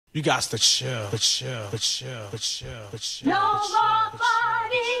You got to chill, chill. Nobody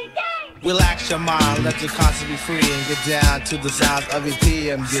can. Relax your mind, let your conscience be free, and get down to the sounds of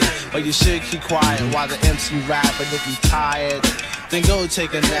epmd. But you should keep quiet while the MC rap, and if you tired, then go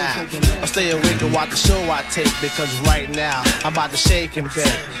take a nap. Or stay awake and watch the show I take, because right now I'm about to shake and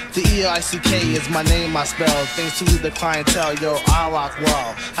bake. The E-I-C-K is my name I spell. Thanks to the clientele, yo, I rock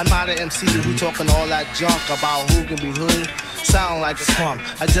well. I'm not an MC who talking all that junk about who can be who. Sound like a slump.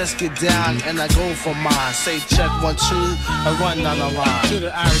 I just get down and I go for mine. Say check 1, 2, I run down the line. To the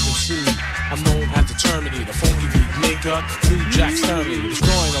average MC, I'm known as the Terminator, funky beat maker, Blue Jack Sterling,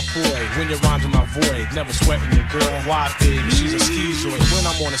 destroying a boy when your rhymes in my void. Never sweating your girl, why baby? She's a schizoid. When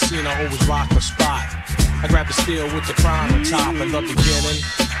I'm on the scene, I always rock the spot. I grab the steel with the crown on top at the beginning.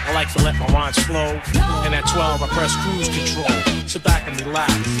 I like to let my rhymes flow, and at 12 I press cruise control. Sit back and relax,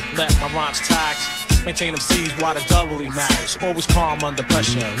 let my rhymes tax. Maintain them C's while the doubly max. Always calm under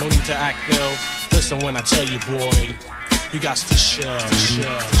pressure, no need to act ill. Listen when I tell you, boy, you got to chill.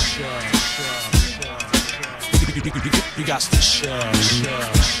 You got to chill.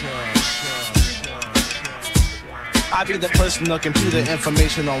 I be the personal computer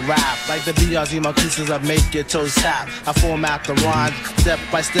information on rap. Like the BRZ Marquisas, I make your toes tap. I format the rhyme step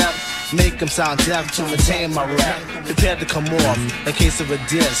by step, make them sound deaf to maintain my rap. Prepared to come off in case of a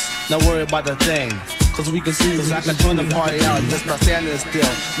diss. Not worry about the thing, cause we can see, cause I can turn the party out just by standing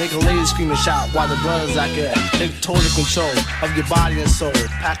still. Make a lady scream and shout while the brothers I can take total control of your body and soul.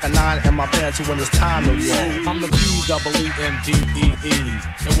 Pack a 9 in my pants when it's time to roll. I'm the P-E-E-M-D-E-E,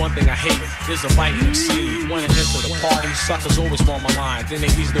 and one thing I hate is a bite MC. When I enter the party, suckers always want my line. Then they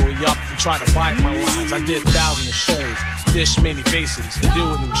ease their way up and try to bite my lines. I did thousands of shows, dish many faces, and do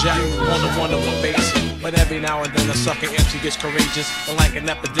it in jack on the one-on-one basis. But every now and then a sucker MC gets courageous, and like an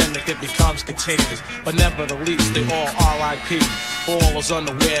epidemic it becomes contagious. But never the least, they all R.I.P. All is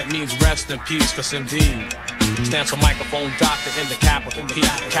unaware, it means rest in peace, cause indeed stands for microphone doctor in the capital P,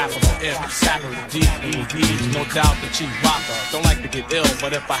 capital M, capital D-E-E. No doubt the chief rocker, don't like to get ill,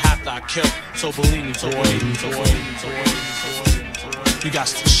 but if I have to I kill. So believe me, boy, you got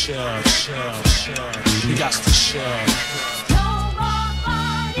to chill. You got to chill.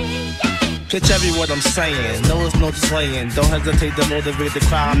 Pitch every word I'm saying, no it's no slaying. Don't hesitate to motivate the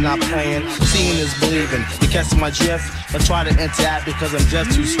crowd, I'm not playing. Seeing is believing, you catch my drift. I try to interact because I'm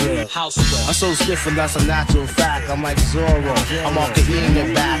just too swift. I'm so swift and that's a natural fact. I'm like Zorro, I'm off the E in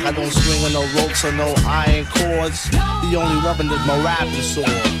your back. I don't swing on no ropes or no iron cords. The only weapon is my rapping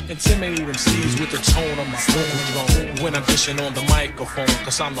sword. Intimidate MCs with the tone of my own drum. When I'm dishing on the microphone,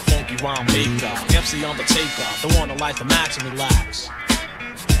 cause I'm the funky rhyme maker. MC Undertaker, the one that likes to match and relax.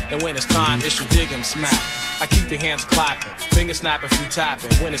 And when it's time, it's your dig and smack. I keep the hands clapping, fingers snapping through tapping.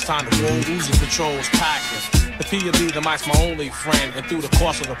 When it's time to roll, losing controls packing. The P&B, the mic's my only friend. And through the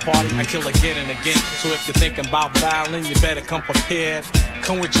course of the party, I kill again and again. So if you're thinking about battling, you better come prepared.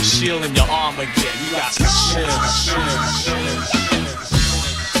 Come with your shield and your armor gear. You got to chill.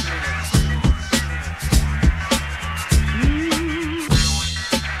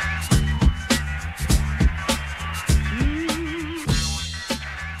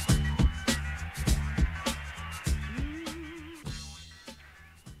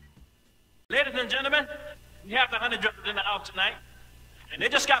 Ladies and gentlemen, we have the honey drippers in the house tonight, and they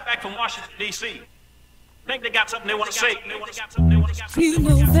just got back from Washington, D.C. I think they got something they want to say. You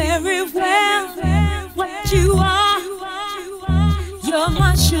know very well what you are. You're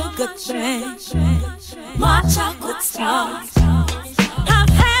my sugar thing, my chocolate star. I've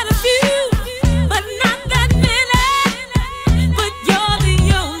had a few, but not that many. But you're the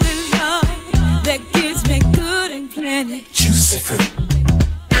only love that gives me good and plenty. Juicy fruit.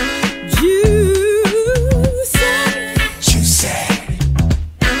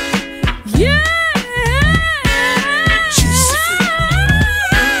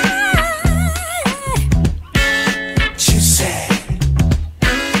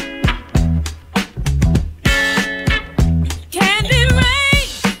 Can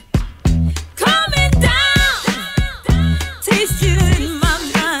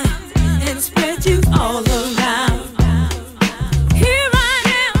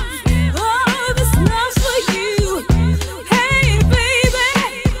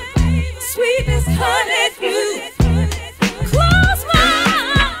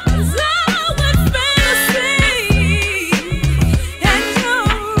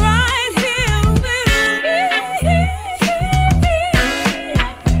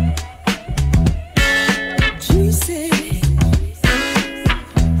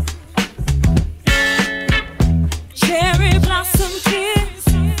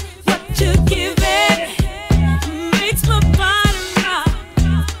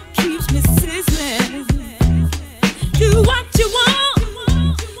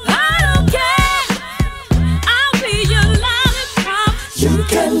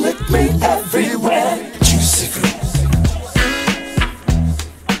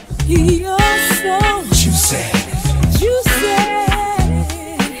You're so juicy, juicy,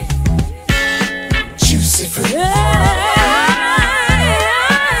 juicy fruit.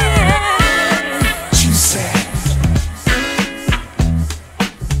 Juicy.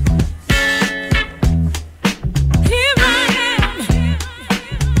 Here I am.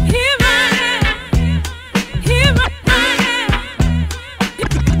 Here I am. Here I am.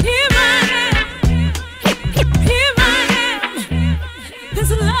 Here I am. Here I am. This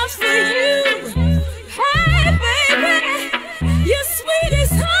love's for you. Hey, baby, you're sweet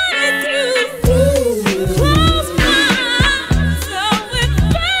as honeydew. Close my eyes, so it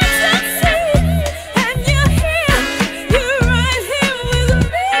burns and see. And you're here, you're right here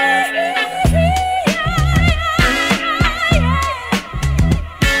with me.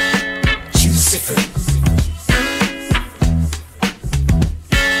 Juicy fruit.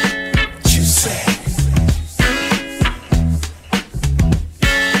 Juicy.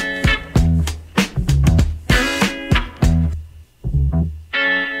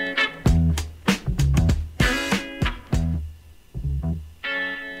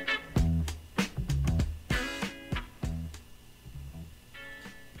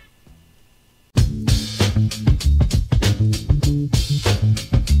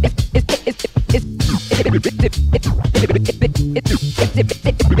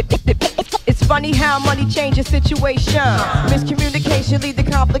 It's funny how money changes situation. Miscommunication lead to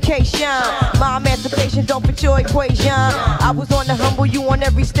complication. My emancipation don't fit your equation. I was on the humble, you on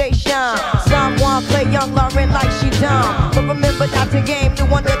every station. Someone play young Lauren like she dumb, but remember not to game new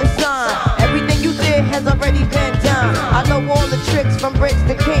under the sun. Everything you did has already been done. I know all the tricks from bricks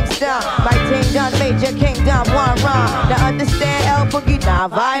to Kingston. My team done major kingdom one rhyme. Now understand L Boogie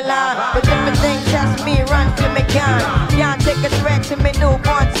not violent, but different things test me run to me gun. Y'all take a threat to me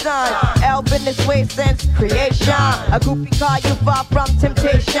newborn son. L been this way since creation. A groupie call you far from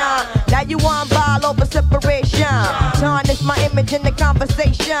temptation. Now you on ball over separation. Tarnish my image in the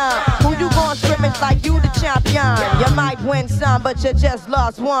conversation. Who you gon' scrimmage like you the champion? You might win some, but you just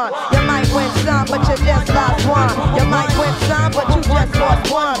lost one. You might win some, but you just lost one. You might win some, but you just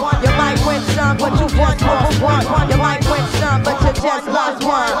lost one. You might win some, but you just lost one. You might win some, but you just lost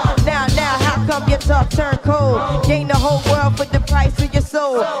one. Now, how come your tough turn cold? Gain the whole world for the price of your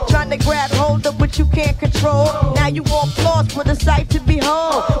soul. Trying to grab hold of what you can't control. Now you want flaws for the sight to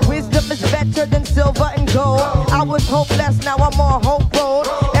behold. Wisdom is better than silver and gold. I was hopeless, now I'm on hope road.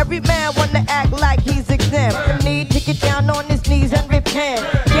 Every man wanna act like he's exempt. The need to get down on his knees and repent.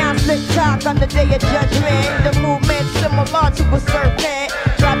 Can't slick talk on the day of judgment. The movement similar to a serpent.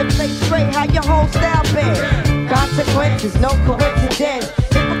 Try to play straight how your whole style been. Consequences, no coincidence.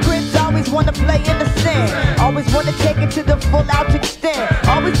 Hypocrites always wanna play innocent. Always wanna take it to the full out extent.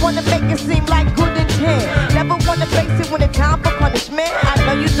 Always wanna make it seem like good intent. Never wanna face it when it's time for punishment. I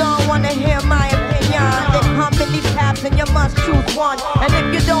know you don't wanna hear my opinion. There come many paths and you must choose one. And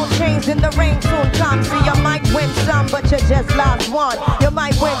if you don't change, then the rain soon comes. See, you might win some, but you just lost one. You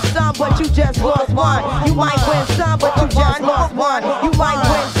might win some, but you just lost one. You might win some, but you just lost one. You might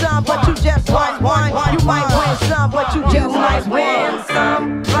win some, but you just lost one. You might win some, but you just lost one.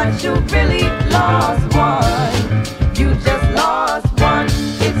 Some, but you really lost one. You just lost one.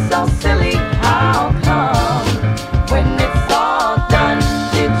 It's so silly. How come? When it's all done,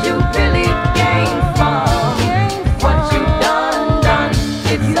 did you really gain from what you done?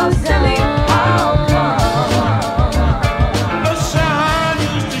 It's so silly. How come? The sun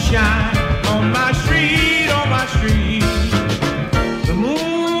used to shine on my street, on my street. The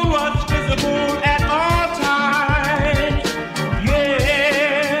moon was visible at all times. Yeah,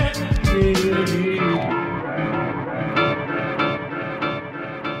 yeah.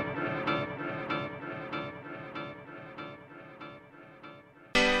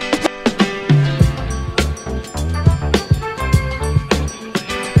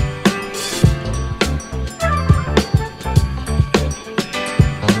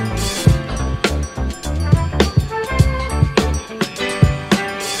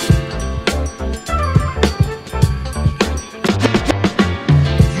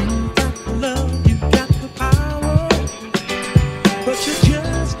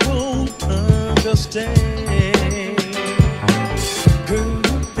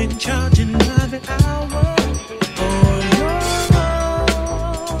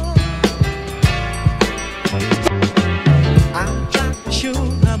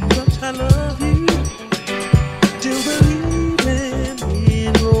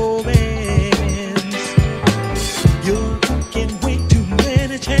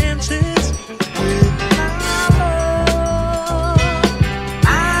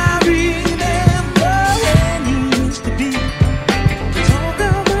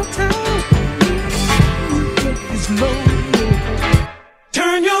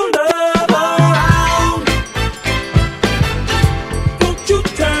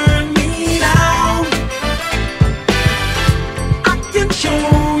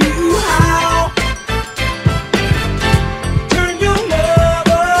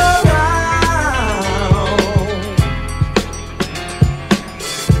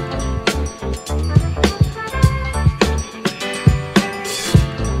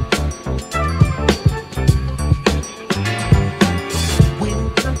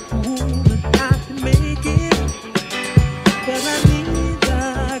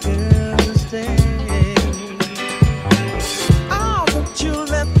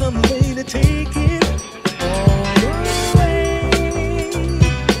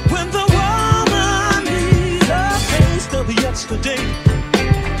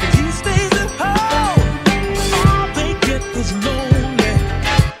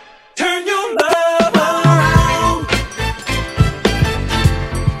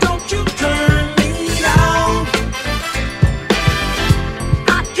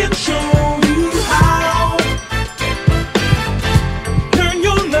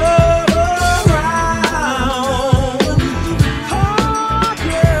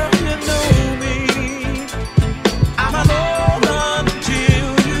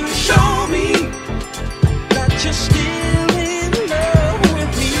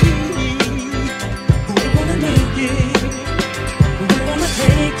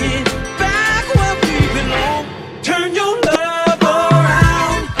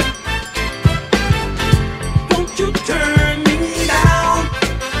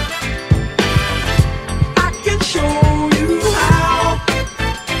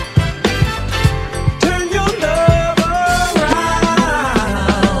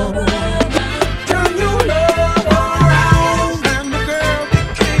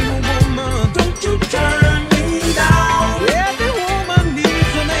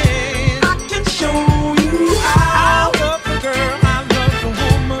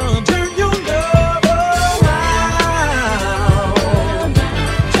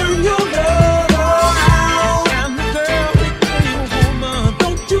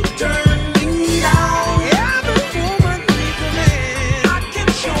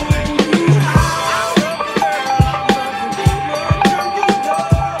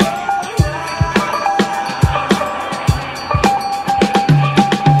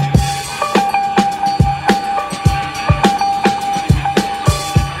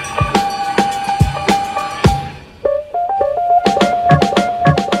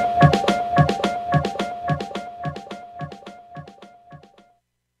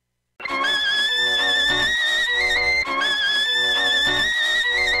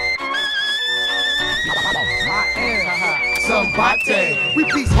 We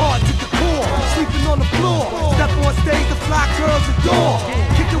beats hard to the core, sleeping on the floor. Step on stage, the fly girls adore.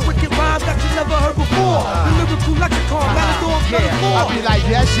 Kicking wicked rhymes that you never heard before. The lyrical lexicon, Matador, metaphor. I be like,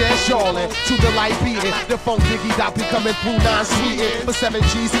 yes, y'allin', to the light beating. The funk diggy dot be coming through non-sweetin'. For 7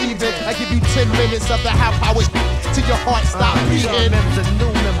 G's even, I give you 10 minutes of the half hour till your heart stop beating. The new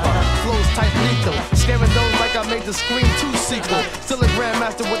member, flows tight lethal. Scaring those like I made the Scream 2 sequel. Still a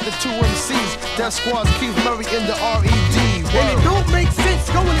grandmaster with the 2 MCs. Death Squad's Keith Murray in the R.E.D. And it don't make sense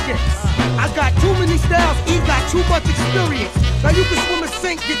going against. I got too many styles, E got too much experience. Now you can swim and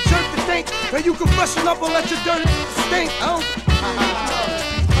sink, get jerked to think. Now you can freshen up and let your dirty stink.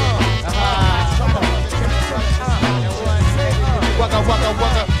 Wugga, wugga,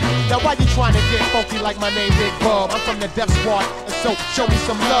 wugga. Now why you trying to get funky like my name Big Bub? I'm from the Death Squad, and so show me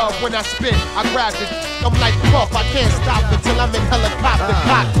some love. When I spit, I grab it. I'm like Puff, I can't stop until I'm in helicopter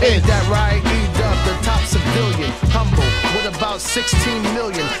cockpit. Ain't that right? E-Dub, the top civilian. Humble, with about 16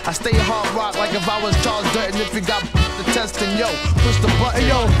 million. I stay hard rock like if I was Charles Durton. If you got the test, then yo, push the button. Hey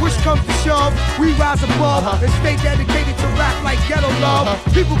yo, push comes to shove, we rise above and stay dedicated to rap like ghetto love.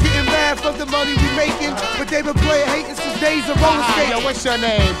 People getting mad from the money we making, but they been playing hating since days of roller skating. Yo, what's your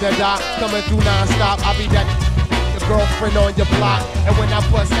name? The doc coming through non-stop. I'll be that your girlfriend on your block. And when I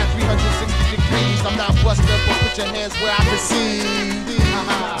bust at 360 degrees, I'm not busting, but put your hands where I can see.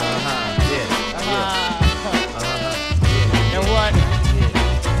 And what?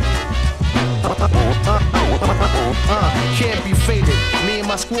 Can't be faded. Me and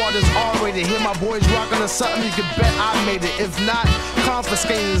my squad is R-rated. Hear my boys rockin' or something, you can bet I made it. If not,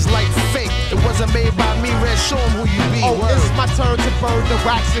 confiscated is like fake. It wasn't made by me, Red, show 'em who you be. Oh, it's my turn to burn the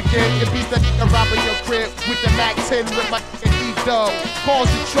wax again. It beats that robbing your crib with the Mac 10 with my E-Dub. Cause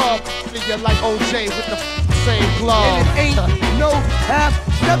the trouble, you're like OJ with the same glove. And it ain't no half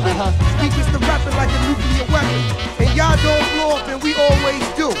stepping. We just the rapping like a nuclear weapon. And y'all don't blow up, and we always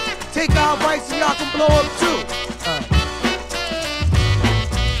do. Take our rights and y'all can blow up too.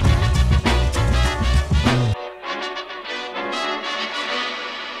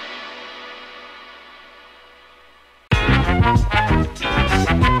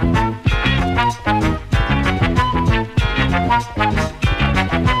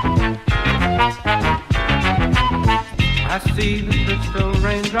 I see the crystal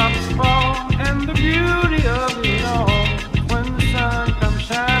raindrops fall, and the beauty of it all when the sun comes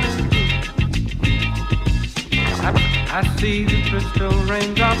shining through. I see the crystal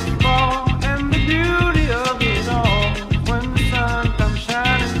raindrops fall, and the beauty of it all when the sun comes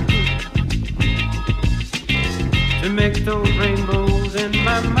shining through. To make those rainbows in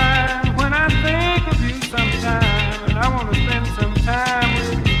my mind when I think of you sometime, and I want to spend some time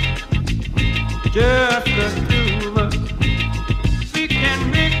with you, just the two of us. We can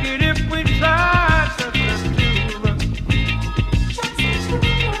make it if we try, just the two of us.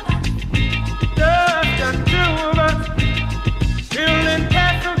 Just the two of us. Building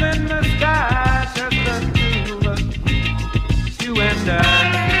castles in the sky, just the two of us. You and I.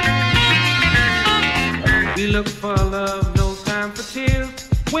 We look for love, no time for tears.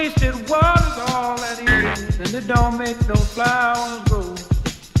 Wasted water's all that is, and it don't make those flowers grow.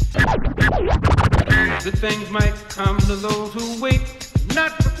 Good things might come to those who wait,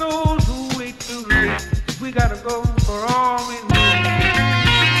 not for those who wait too late. We gotta go for all we know.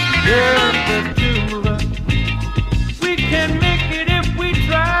 Just the two of us. We can make it if we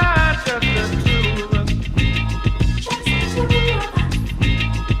try. Just the two of us.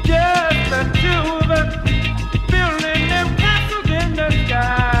 Just the two of us. Building them castles in the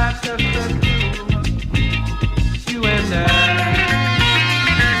sky. Just the two of us. You and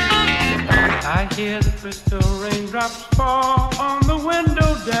I hear the crystal raindrops fall on the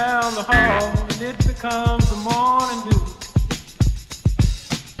window down the hall, and it becomes the morning dew.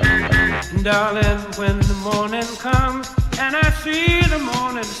 And darling, when the morning comes and I see the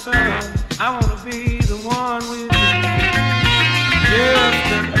morning sun, I wanna be the one with you. Just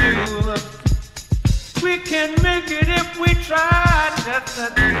the two of us. We can make it if we try. Just the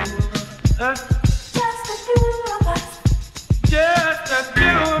two of us. Just the two of us. Just the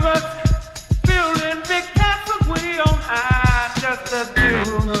two of us. Building big castles way on high, just the two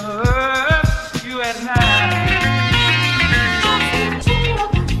of us, you and I. Just the two of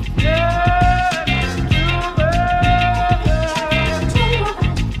us. Yeah, the two of us.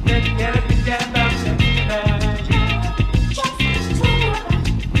 Let's get it together, let's get it back. Just the two of us.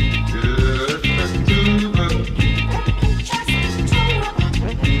 Just the two of us. Just the two of us.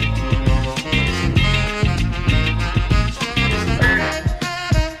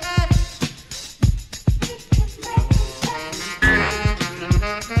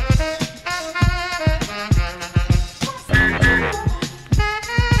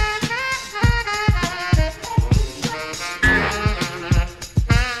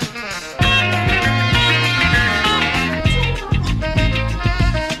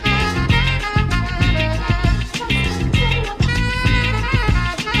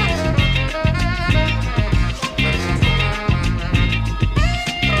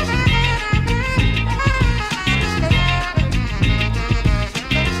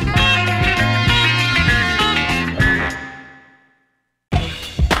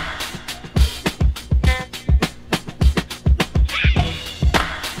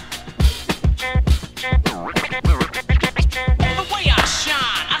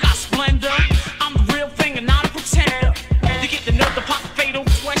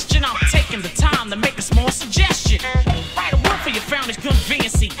 a small suggestion. Write a word for your founder's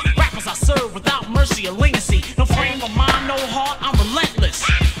conveniency. Rappers I serve without mercy or leniency. No frame of mind, no heart, I'm relentless.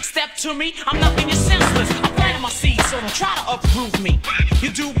 Step to me, I'm knocking you senseless. I'm planting my seeds, so don't try to uproot me.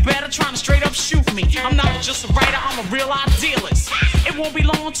 You do better trying to straight up shoot me. I'm not just a writer, I'm a real idealist. It won't be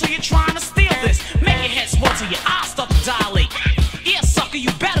long until you're trying to steal this. Make your head swell till your eyes start to dilate. Yeah, sucker,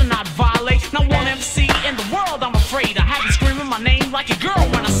 you better not violate. Not one MC in the world, I'm afraid. I have you screaming my name like a girl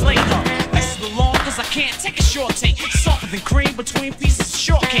when I slay her. This is the long, cause I can't take a short take. Softer than cream between pieces of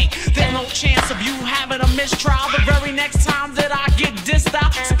shortcake. There's no chance of you having a mistrial. The very next time that I get dissed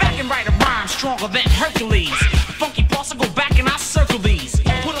out, sit back and write a rhyme stronger than Hercules. Funky parts, I go back and I circle these.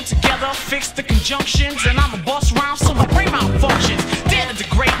 Put them together, fix the conjunctions, and I'm a bust rhyme so my brain malfunctions. Dare to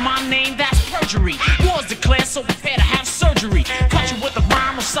degrade my name, that's perjury. War's declared, so prepare to have surgery. Cut you with a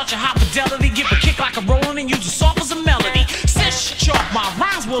rhyme of such a high fidelity. Give a kick like a rolling and use a soft as a melody. Since you chalk, my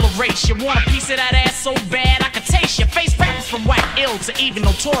rhymes will erase you. Want a piece of that ass so bad I can taste you. Face rappers from whack, ill to even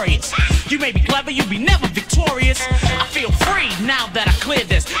notorious. You may be clever, you be never victorious. I feel free now that I cleared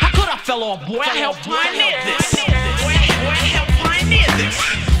this. How could I fell off, boy? I helped pioneer this. Boy, I helped pioneer this.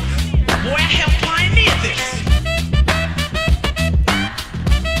 Boy, I helped pioneer this.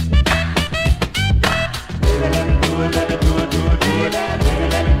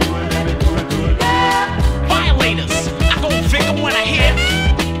 Violators, I go bigger when I hear.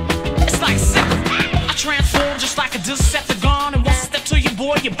 It's like sickle. I transform just like a Decepticon. And once I step to you,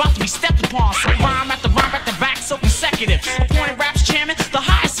 boy, you're about to be stepped upon. So rhyme after back, so consecutive. Appointed raps chairman, the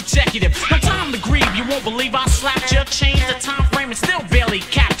highest executive. No time to grieve, you won't believe I slapped you. Changed the time frame and still barely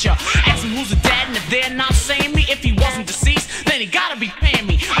capture. Ask him who's the dad, and if they're not saying me, if he wasn't deceased, then he gotta be paying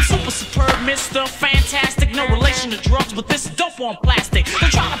me. I'm super superb, Mr. Fantastic. No relation to drugs, but this is dope on plastic.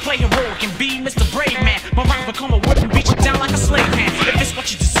 Don't try to play heroic and be Mr. Brave Man. My rhymes become a whip and beat you down like a slave hand. If it's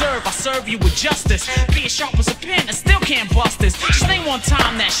what you deserve, I serve you with justice. Be as sharp as a pen and still can't bust this. Just name one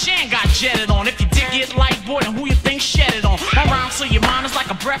time that Shan got jetted on. If you did get light, boy, then who you think shed it on? My rhymes to your mind is like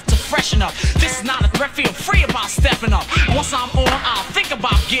a breath to freshen up. This is not a threat, feel free about stepping up. Once I'm on, I'll think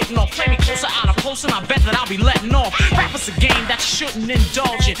about getting off. Play me closer out of close and I bet that I'll be letting off. Rap is a game that you shouldn't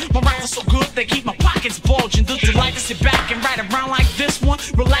indulge in. My rhymes are so good, they keep my pockets bulging. Do you like to sit back and ride around like this one?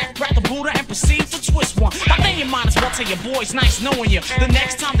 Relax, grab the Buddha and proceed to twist one. By then you might as well tell your boys nice knowing you. The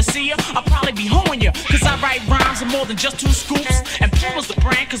next time to see you, I'll probably be hoeing you. Cause I write rhymes of more than just 2 scoops. And Puma's the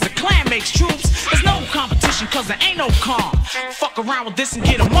brand cause the clan makes troops. There's no competition cause there ain't no calm. Fuck around with this and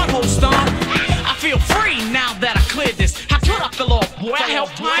get a one-hole stomp. I feel free now that I cleared this. How could I feel off? Boy, I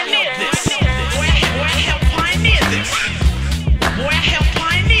helped pioneer this. Boy, I helped pioneer this. Boy, I helped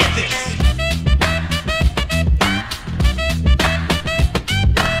pioneer this.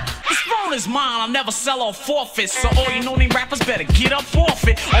 This phone is mine, I'll never sell or forfeit. So all you no-name rappers better get up off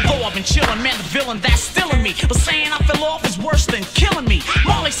it. Although I've been chillin', man, the villain that's still in me. But saying I fell off is worse than killing me.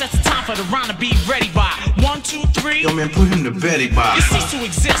 Marley sets the time for the round to be ready by 1, 2, 3. Yo, man, put him to bed, by. You cease to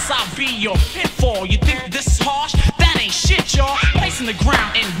exist, I'll be your pitfall. You think this is harsh? That ain't shit, y'all. Placing the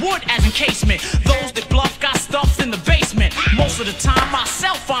ground in wood as encasement. Those that bluff got stuffed in the basement. Most of the time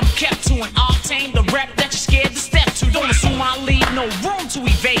myself I'm kept to an octane. The rep that you're scared to step to. Don't assume I leave no room to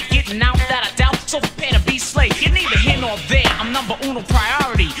evade. Getting out that I doubt, so prepare to be slayed. You're neither here nor there, I'm number uno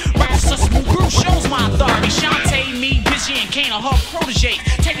priority. Rap such smooth groove shows my authority. Shantae, me, busy, and Kane are her protege.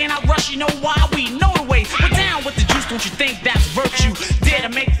 Taking out rush, you know why? We know the way. We're down with the juice, don't you think that's virtue? Dare to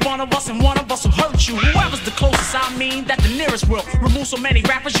make fun of us and one of us will hurt you. Whoever's the closest, I mean that the nearest will. Remove so many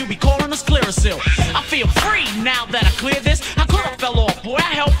rappers, you'll be calling us clearasil. I feel free now that I clear this. How could I fell off? Boy,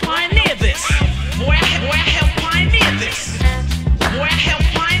 I helped pioneer this. Boy, I helped pioneer this. Boy, I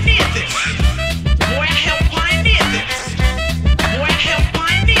helped pioneer this. Boy, I helped pioneer this. Boy, I helped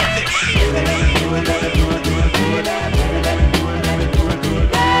pioneer this.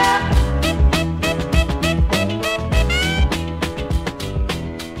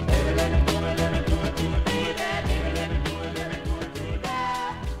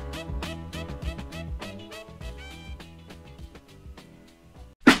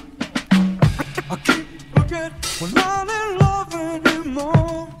 I can't forget we're not in love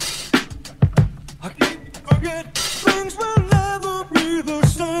anymore. I can't forget things will never be the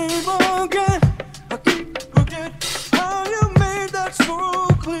same again. I can't forget how you made that so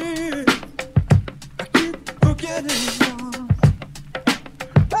clear. I keep forgetting now.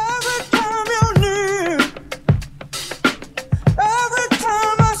 Every time you're near, every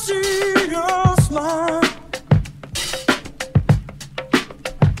time I see your smile,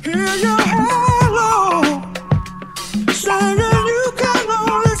 hear your hello saying you can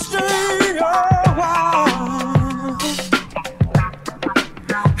only stay a while.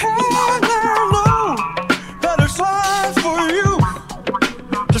 And I know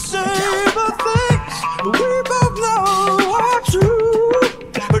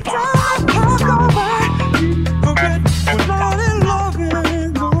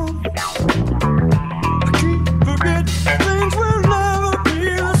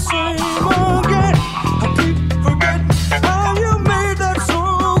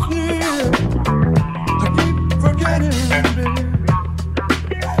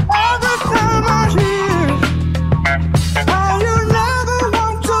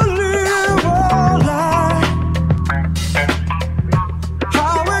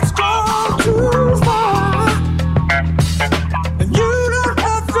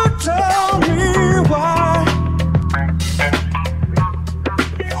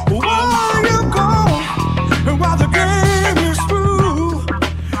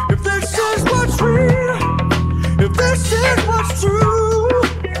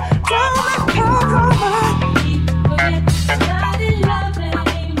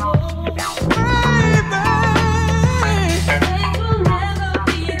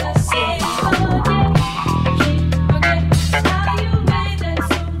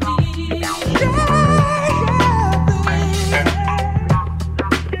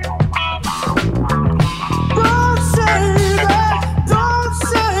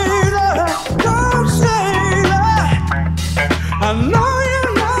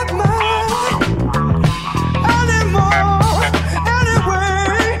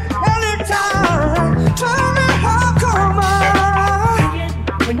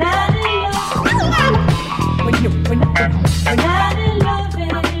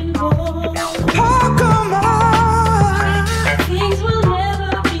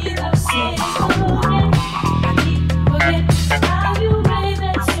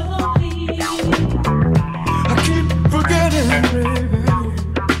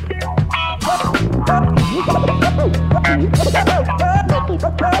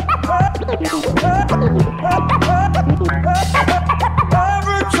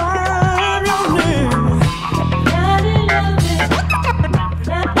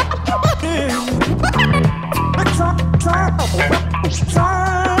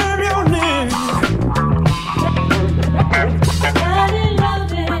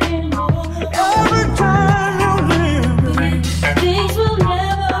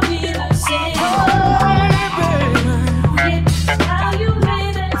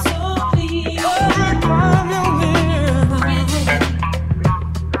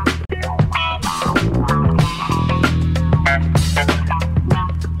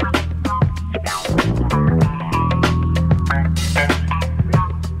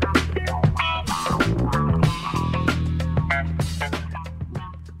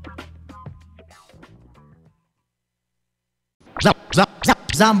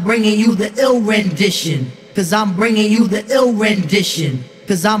I'm bringing you the ill rendition. Cause I'm bringing you the ill rendition.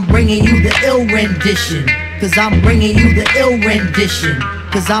 Cause I'm bringing you the ill rendition. Cause I'm bringing you the ill rendition.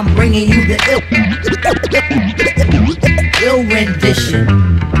 Cause I'm bringing you the ill rendition.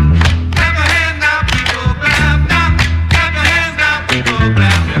 Clap your hands now, people, clap now. Clap your hands now, people,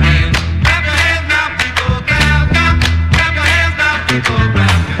 clap your hands. Clap your hands now, people, clap now. Clap your hands now, people,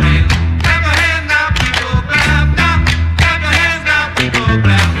 clap your hands. Clap your hands now, people, clap now. Clap your hands now, people,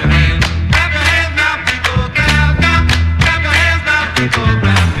 clap your hands. Clap your hands now, people, clap now. Clap your hands now, people,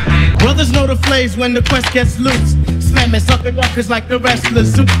 clap your hands. Brothers know the flames when the quest gets loose. Slamming sucker rockers like the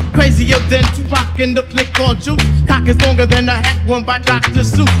wrestlers. Soup crazier than Tupac in the flick called Juke. Cock is longer than a hat worn by Dr.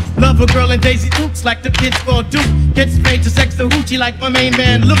 Seuss. Love a girl in Daisy Dukes like the kids called Duke. Gets paid to sex the hoochie like my main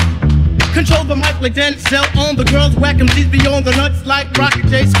man Luke. Control the mic like Denzel on the girls. Whack 'em D's beyond the nuts like Rocket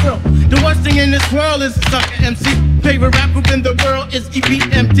J Squirrel. The worst thing in this world is a sucker MC. Favorite rap group in the world is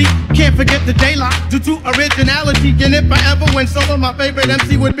epmd. Can't forget the daylight due to originality. And if I ever win solo, my favorite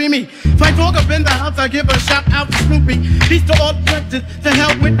MC would be me. If I talk up in the house, I give a shout out to Snoopy. Peace to all the predators, to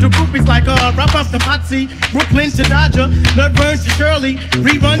hell with the groupies like Rap Up to Potsy, Brooklyn to Dodger, Nut Burns to Shirley,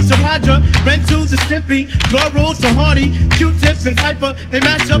 Reruns to Roger, Ren to the Stimpy, Laurel to Hardy, Q-Tips and Piper. They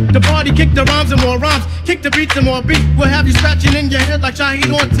mash up the party, kick the rhymes and more rhymes, kick the beats and more beats. We'll have you scratching in your head like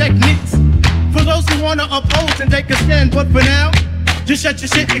Shaheed on techniques. For those who wanna oppose and take a stand, but for now, just shut your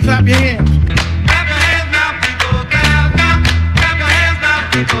shit and clap your hands. Clap your hands now, people, clap now. Clap your hands now,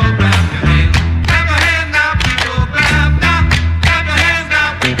 people, clap your hands. Clap your hands now, people, clap now. Clap your hands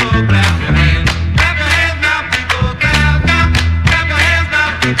now, people, clap your hands. Clap your hands now, people, clap now. Clap your hands now,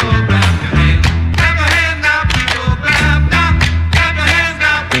 people, clap your hands. Clap your hands now, people, clap now. Clap your hands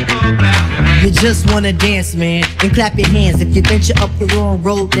now, people, clap your hands. You just wanna dance, man, then clap your hands. If you venture up the wrong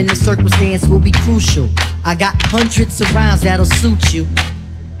road, then the circumstance will be crucial. I got hundreds of rhymes that'll suit you.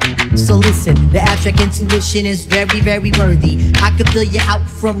 So listen, the abstract intuition is very, very worthy. I could fill you out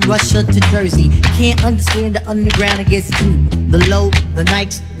from Russia to Jersey. Can't understand the underground, it gets deep. The low, the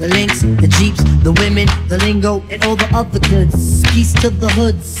Nikes, the Lynx, the Jeeps, the women, the lingo, and all the other goods. Peace to the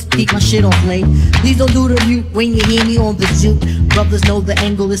hoods, keep my shit on play. Please don't do the mute when you hear me on the juke. Brothers know the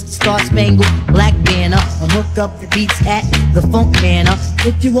angle is the Star Spangled Black Banner. I hook up the beats at the Funk Manor.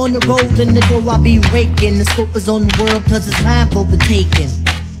 If you on the road, in the door I'll be raking. The scope is on the world, cause it's time for the taking.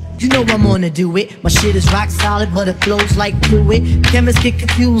 You know I'm gonna do it. My shit is rock solid, but it flows like fluid. Chemists get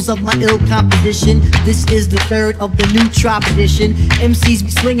confused of my ill composition. This is the third of the new Trop edition. MCs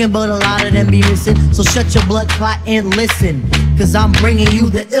be swinging, but a lot of them be missing. So shut your blood clot and listen, cause I'm bringing you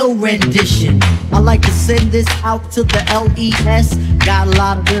the ill rendition. I like to send this out to the LES. Got a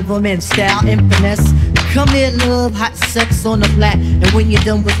lot of rhythm and style and finesse. Come here, love, hot sex on the flat. And when you're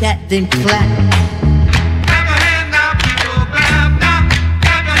done with that, then clap.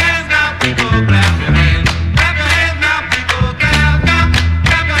 People, clap your hands. Clap your hands now, people, clap now.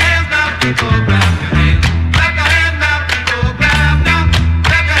 Clap your hands now, people, clap your hands. Clap your hands now, people, clap now.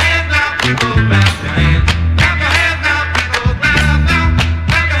 Clap your hands now, people, clap your hands. Clap your hands now, people, clap now.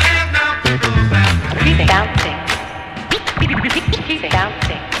 Clap your hands now, people, clap your hands. Keep it bouncing. Keep it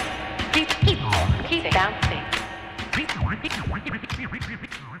bouncing. Keep it bouncing.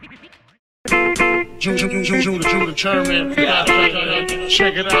 Drew the chairman.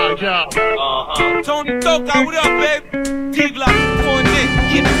 Check it out, y'all. Tony Toka, what up, baby? T-Block, on Nick.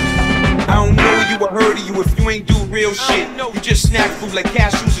 I don't know you or heard of you if you ain't do real shit. You just snack food like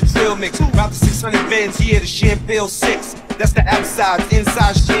cashews or trail mix. About the 600 bands, yeah, the Champagne 6. That's the outside,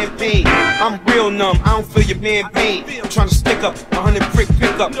 inside champagne. I'm real numb, I don't feel your man pain. I'm trying to stick up, 100 brick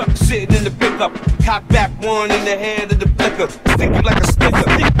pickup, sitting in the pickup, cock back one in the head of the blicker, stick you like a sticker.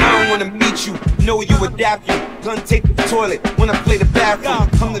 I don't wanna meet you, know you adapt you. Gun tape to the toilet when I play the bathroom.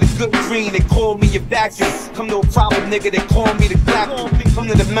 Come to the good green, they call me a vacuum. Come to a problem, nigga, they call me the clap you. Come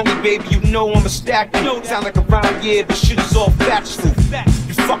to the money, baby, you know I'm a stack you. Sound like a rhyme, yeah, but shit is all factual.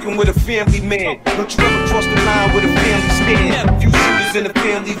 You fucking with a family man. Don't you ever cross the line with a family stand. Few shooters in the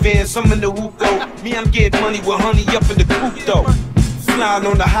family van, some in the hoop though. Me, I'm getting money with honey up in the coop though. Flying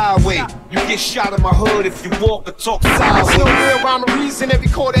on the highway, you get shot in my hood if you walk or talk sideways. There's no real rhyme or reason. Every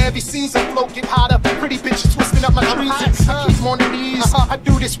quarter, every season, flow get hotter. Pretty bitches twisting up my reasons. I keep 'em on their knees. I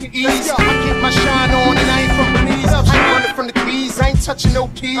do this with ease. I get my shine on and I ain't from Belize. I ain't running from the keys. I ain't touching no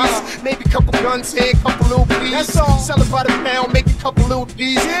keys. Maybe a couple guns here, couple little please. Sell it by the pound, make a couple little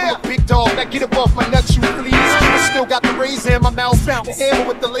D's. I'm a big dog, now get up off my nuts, you please. I still got the razor in my mouth. The hammer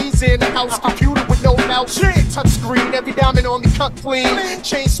with the laser in the house. Computer with no mouse. Touch screen, every diamond on me cut clean.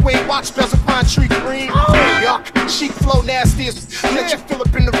 Chain swing, watch bezel, pine tree green. Yuck, chic flow nasty as let you fill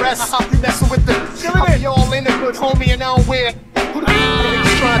up in the rest. You messing with the I'll be all in the good homie and I don't wear. Who the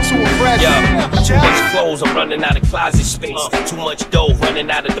f*** trying to impress? Too much clothes, I'm running out of closet space. Too much dough, running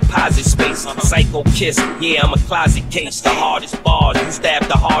out of deposit space. Psycho kiss, yeah, I'm a closet case. The hardest bars, used to have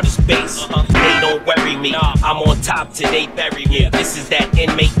the hardest bass. They don't worry me, I'm on top till they bury me. This is that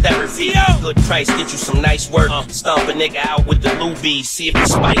inmate therapy. Good price, get you some nice work. Stomp a nigga out with the Lubies, see if the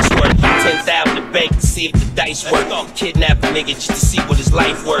spikes work. 10,000 to bank to see if the dice work. Kidnap a nigga just to see what his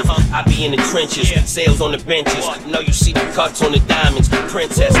life worth. I be in the trenches, sales on the benches. Know you see the cuts on the diamonds.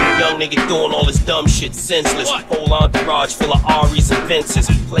 Princess, young nigga doing all this dumb shit senseless. Whole entourage full of Aries and Vinces.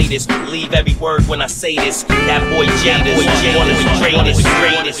 Play this, believe every word when I say this. That boy Jada, one of the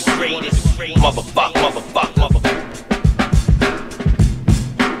greatest. Motherfuck, motherfuck, motherfuck.